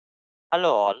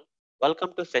Hello all,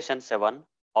 welcome to session 7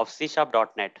 of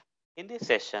C#.NET. In this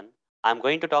session, I'm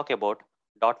going to talk about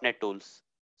 .NET tools.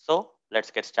 So let's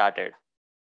get started.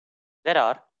 There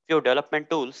are few development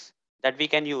tools that we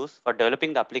can use for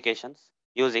developing the applications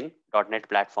using .NET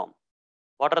platform.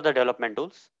 What are the development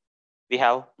tools? We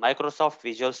have Microsoft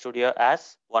Visual Studio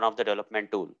as one of the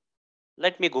development tool.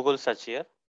 Let me Google search here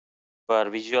for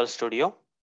Visual Studio.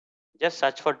 Just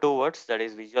search for two words, that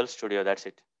is Visual Studio, that's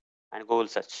it, and Google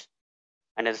search.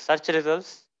 And as search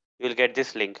results, you will get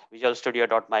this link,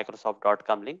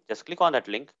 visualstudio.microsoft.com link. Just click on that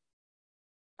link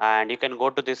and you can go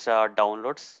to this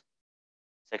downloads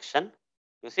section.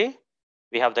 You see,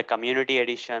 we have the community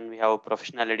edition, we have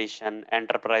professional edition,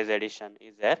 enterprise edition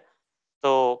is there.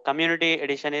 So community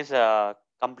edition is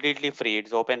completely free.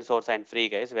 It's open source and free,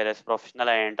 guys. Whereas professional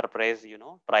and enterprise,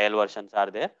 trial versions are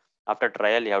there. After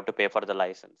trial, you have to pay for the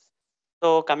license.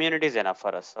 So community is enough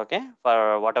for us. Okay,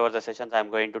 for whatever the sessions I'm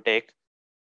going to take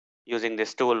using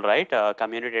this tool, right?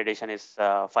 Community edition is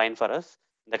fine for us.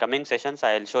 In the coming sessions,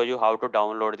 I'll show you how to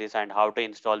download this and how to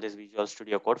install this Visual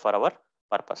Studio Code for our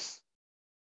purpose.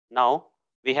 Now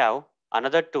we have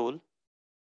another tool,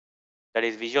 that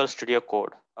is Visual Studio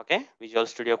Code. Okay, Visual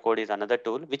Studio Code is another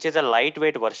tool which is a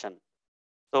lightweight version.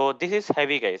 So this is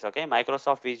heavy, guys. Okay,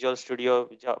 Microsoft Visual Studio,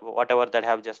 whatever that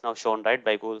have just now shown, right,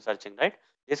 by Google searching, right?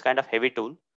 This kind of heavy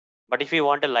tool. But if you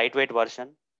want a lightweight version,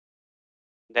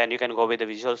 then you can go with the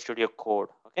Visual Studio Code,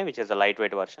 okay, which is a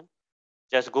lightweight version.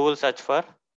 Just Google search for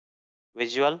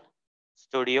Visual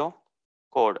Studio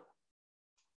Code.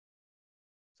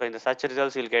 So in the search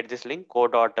results, you'll get this link,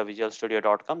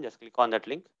 code.visualstudio.com. Just click on that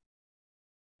link.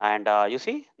 And you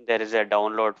see, there is a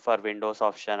download for Windows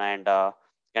option, and you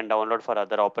can download for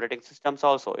other operating systems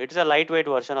also. It's a lightweight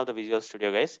version of the Visual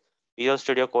Studio, guys. Visual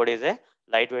Studio Code is a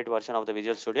lightweight version of the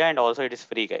Visual Studio, and also it is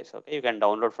free, guys. Okay, you can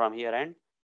download from here and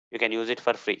you can use it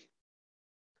for free.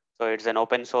 So it's an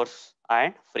open source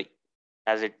and free,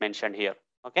 as it mentioned here.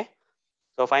 Okay.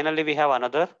 So finally, we have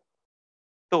another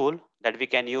tool that we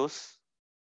can use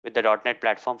with the .NET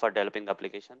platform for developing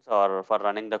applications or for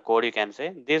running the code, you can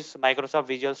say. This Microsoft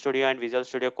Visual Studio and Visual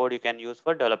Studio Code you can use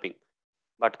for developing.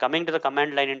 But coming to the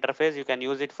command line interface, you can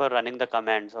use it for running the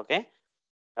commands, okay?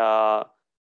 Uh,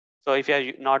 so if you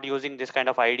are not using this kind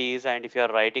of IDEs and if you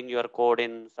are writing your code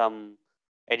in some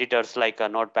editors like a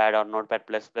Notepad or Notepad++,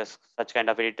 such kind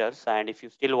of editors, and if you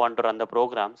still want to run the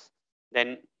programs,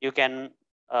 then you can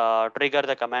trigger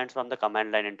the commands from the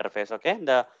command line interface, okay?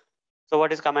 So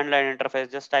what is command line interface?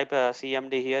 Just type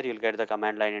CMD here, you'll get the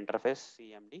command line interface,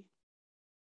 CMD.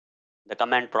 The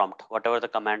command prompt, whatever the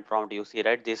command prompt you see,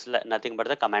 right? This is nothing but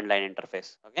the command line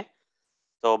interface, okay?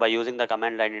 So by using the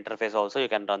command line interface also, you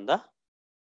can run the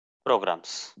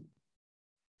programs.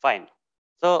 Fine.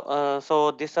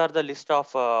 So these are the list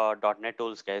of .NET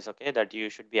tools, guys, okay, that you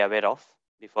should be aware of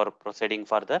before proceeding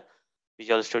further.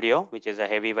 Visual Studio, which is a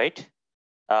heavyweight.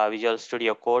 Visual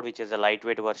Studio Code, which is a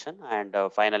lightweight version. And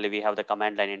finally, we have the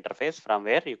command line interface from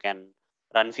where you can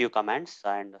run few commands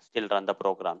and still run the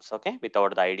programs, okay?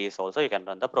 Without the IDs also, you can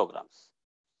run the programs.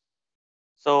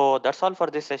 So that's all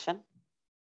for this session.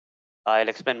 I'll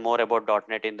explain more about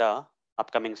 .NET in the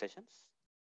upcoming sessions.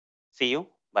 See you.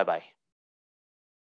 Bye-bye.